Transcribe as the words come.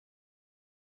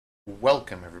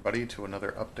Welcome everybody to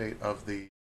another update of the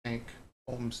Tank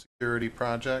Home Security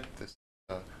Project. This is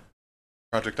a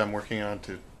project I'm working on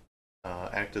to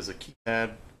act as a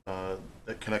keypad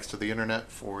that connects to the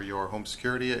internet for your home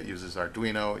security. It uses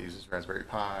Arduino, it uses Raspberry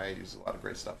Pi, it uses a lot of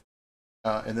great stuff.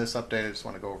 In this update, I just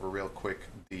want to go over real quick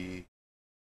the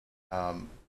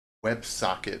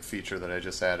WebSocket feature that I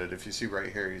just added. If you see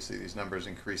right here, you see these numbers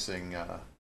increasing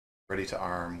ready to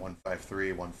arm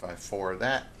 153, 154.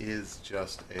 That is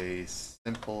just a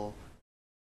simple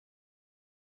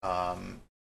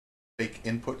fake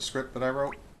input script that I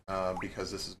wrote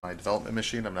because this is my development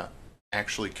machine. I'm not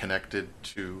actually connected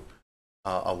to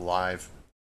a live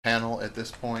panel at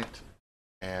this point.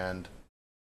 And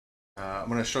I'm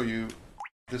going to show you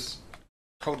this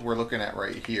code we're looking at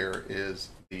right here is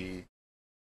this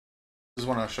is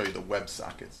when I'll show you the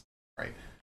WebSockets, right?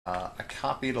 I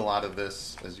copied a lot of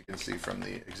this, as you can see from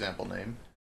the example name,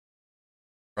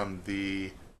 from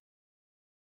the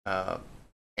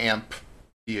AMP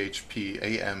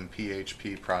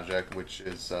PHP project, which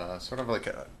is sort of like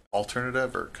an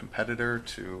alternative or competitor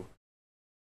to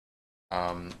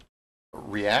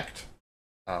React.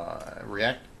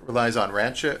 React relies on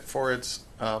Ratchet for its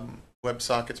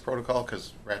WebSockets protocol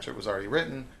because Ratchet was already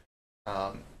written.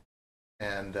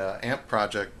 And AMP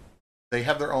project, they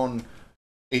have their own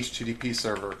HTTP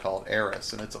server called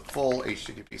Eris, and it's a full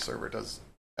HTTP server. It does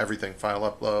everything, file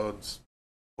uploads,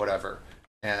 whatever.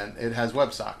 And it has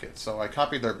WebSockets. So I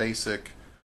copied their basic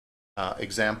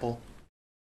example,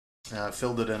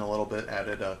 filled it in a little bit,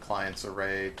 added a clients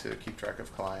array to keep track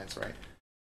of clients, right?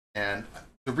 And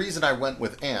the reason I went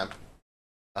with AMP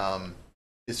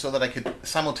is so that I could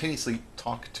simultaneously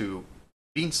talk to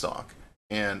Beanstalk.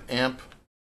 And AMP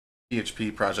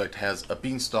PHP project has a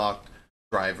Beanstalk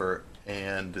driver,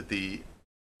 and the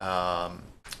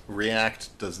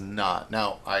React does not.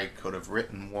 Now, I could have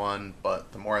written one,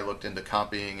 but the more I looked into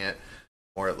copying it,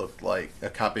 the more it looked like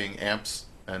copying amps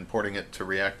and porting it to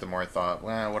React, the more I thought,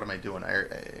 well, what am I doing? I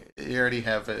already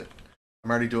have it. I'm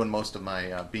already doing most of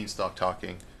my Beanstalk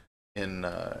talking in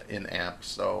AMP,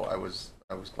 so I was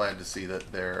glad to see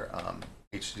that their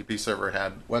HTTP server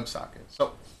had WebSockets.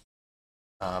 So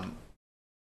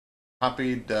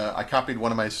I copied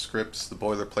one of my scripts, the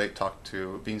boilerplate talked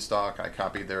to Beanstalk. I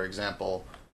copied their example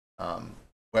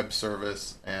web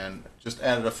service and just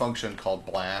added a function called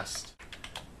blast.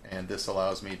 And this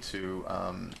allows me to,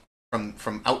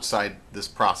 from outside this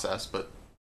process, but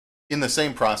in the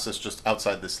same process, just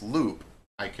outside this loop,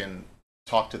 I can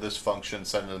talk to this function,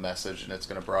 send it a message, and it's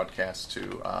going to broadcast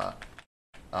to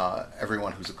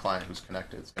everyone who's a client who's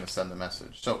connected. It's going to send the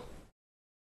message. So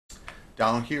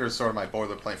down here is sort of my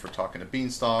boilerplate for talking to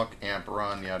Beanstalk, AMP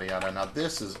run, yada yada. Now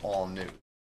this is all new.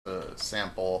 The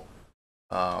sample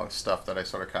stuff that I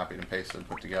sort of copied and pasted and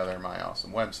put together in my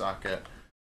awesome WebSocket.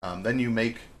 Then you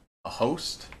make a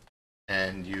host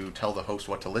and you tell the host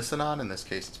what to listen on. In this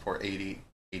case, it's port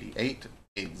 8088,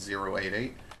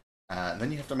 8088. And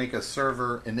then you have to make a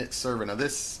server, init server. Now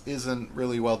this isn't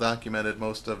really well documented.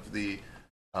 Most of the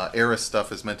Eris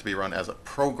stuff is meant to be run as a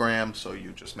program, so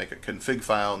you just make a config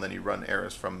file and then you run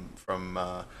Eris from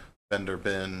vendor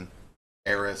bin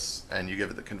Eris, and you give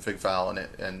it the config file,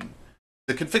 and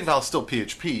the config file is still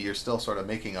PHP. You're still sort of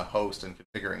making a host and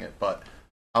configuring it, but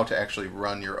how to actually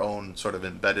run your own sort of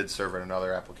embedded server in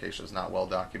another application is not well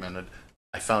documented.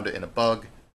 I found it in a bug,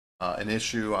 an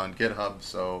issue on GitHub,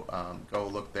 so go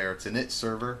look there. It's init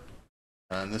server.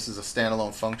 And this is a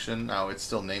standalone function. Now it's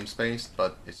still namespaced,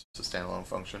 but it's just a standalone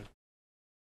function.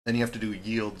 Then you have to do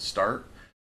yield start.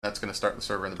 That's going to start the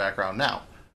server in the background. Now,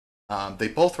 they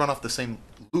both run off the same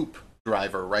loop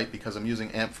driver, right? Because I'm using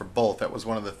AMP for both. That was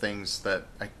one of the things that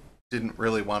I didn't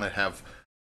really want to have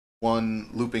one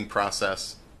looping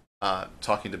process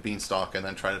talking to Beanstalk and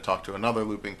then try to talk to another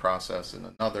looping process in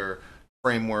another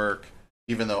framework,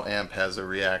 even though AMP has a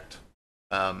React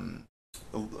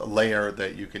layer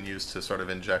that you can use to sort of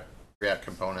inject React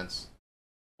components,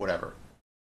 whatever.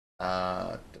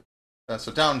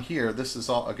 So down here, this is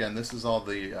all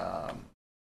the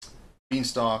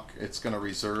Beanstalk. It's going to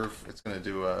reserve. It's going to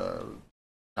do a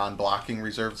non-blocking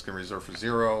reserve. It's going to reserve for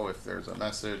 0 if there's a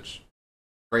message.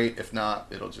 Great. If not,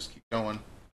 it'll just keep going.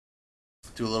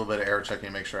 Do a little bit of error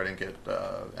checking, make sure I didn't get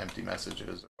empty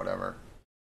messages or whatever.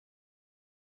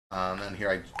 And then here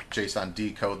I JSON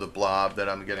decode the blob that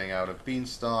I'm getting out of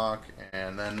Beanstalk,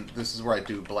 and then this is where I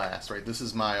do blast, right? This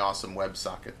is my awesome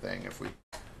WebSocket thing. If we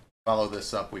follow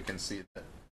this up, we can see that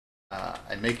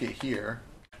I make it here,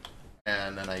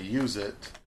 and then I use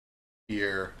it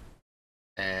here,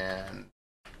 and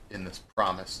in this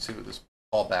promise too, this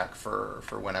callback for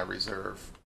when I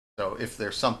reserve. So if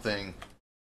there's something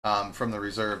from the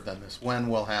reserve, then this when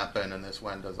will happen, and this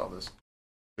when does all this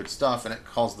good stuff, and it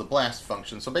calls the blast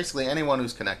function. So basically, anyone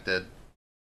who's connected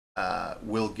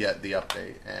will get the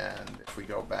update. And if we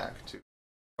go back to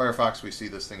Firefox, we see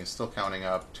this thing is still counting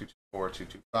up 224,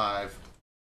 225.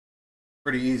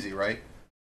 Pretty easy, right?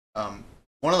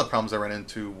 One of the problems I ran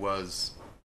into was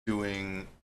doing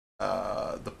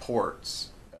the ports,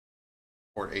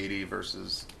 port 80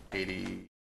 versus 88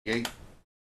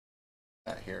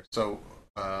 here. So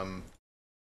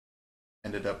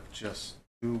ended up just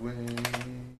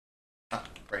doing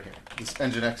right here this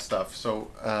Nginx stuff. So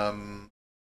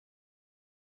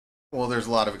well, there's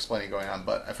a lot of explaining going on,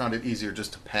 but I found it easier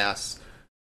just to pass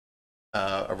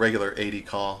a regular 80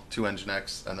 call to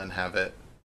Nginx and then have it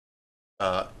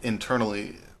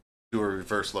internally do a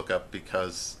reverse lookup,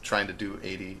 because trying to do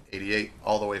 80, 88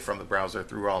 all the way from the browser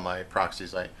through all my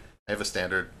proxies, I have a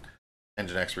standard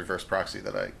Nginx reverse proxy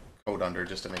that I code under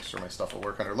just to make sure my stuff will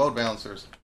work under load balancers.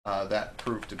 That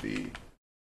proved to be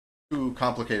too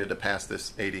complicated to pass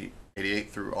this 80,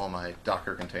 88 through all my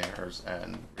Docker containers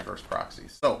and reverse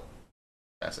proxies. So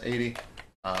pass 80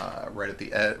 right at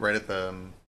the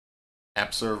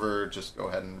app server. Just go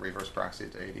ahead and reverse proxy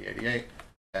it to 80, 88.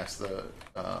 Pass the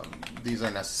these are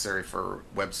necessary for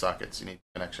WebSockets. You need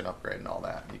connection upgrade and all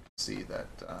that. And you can see that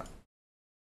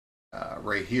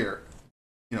right here,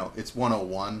 it's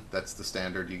 101. That's the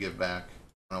standard you give back.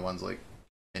 101's like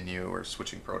menu or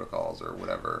switching protocols or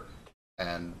whatever,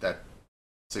 and that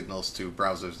signals to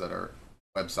browsers that are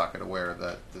WebSocket aware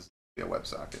that this is a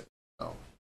WebSocket. So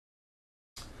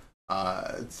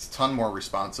it's a ton more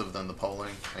responsive than the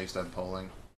polling. I used to have polling.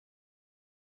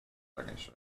 I can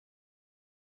show.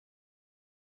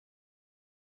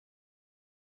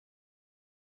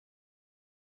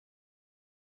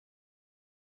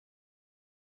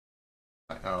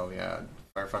 Oh yeah,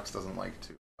 Firefox doesn't like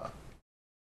to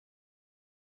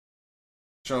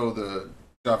show the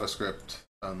JavaScript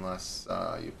unless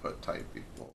you put type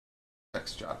equal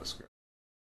text JavaScript.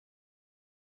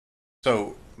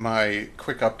 So my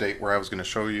quick update where I was going to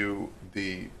show you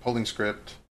the polling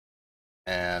script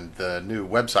and the new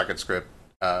WebSocket script,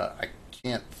 I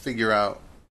can't figure out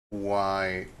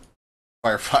why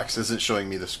Firefox isn't showing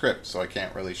me the script, so I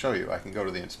can't really show you. I can go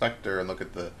to the inspector and look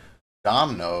at the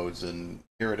DOM nodes, and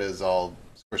here it is all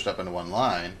squished up into one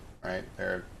line, right?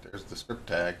 There's the script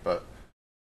tag, but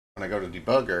when I go to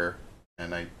debugger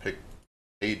and I pick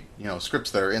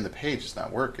scripts that are in the page, it's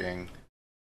not working.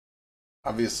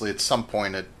 Obviously, at some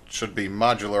point it should be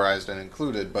modularized and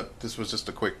included, but this was just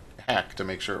a quick hack to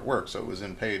make sure it worked, so it was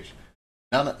in page.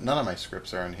 None of my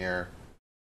scripts are in here.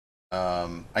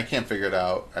 I can't figure it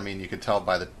out. I mean, you can tell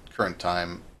by the current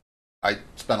time. I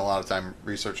spent a lot of time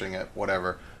researching it,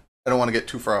 whatever. I don't want to get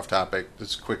too far off topic.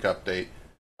 Just a quick update.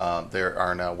 There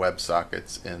are now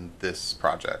WebSockets in this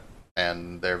project,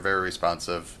 and they're very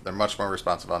responsive. They're much more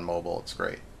responsive on mobile. It's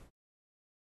great.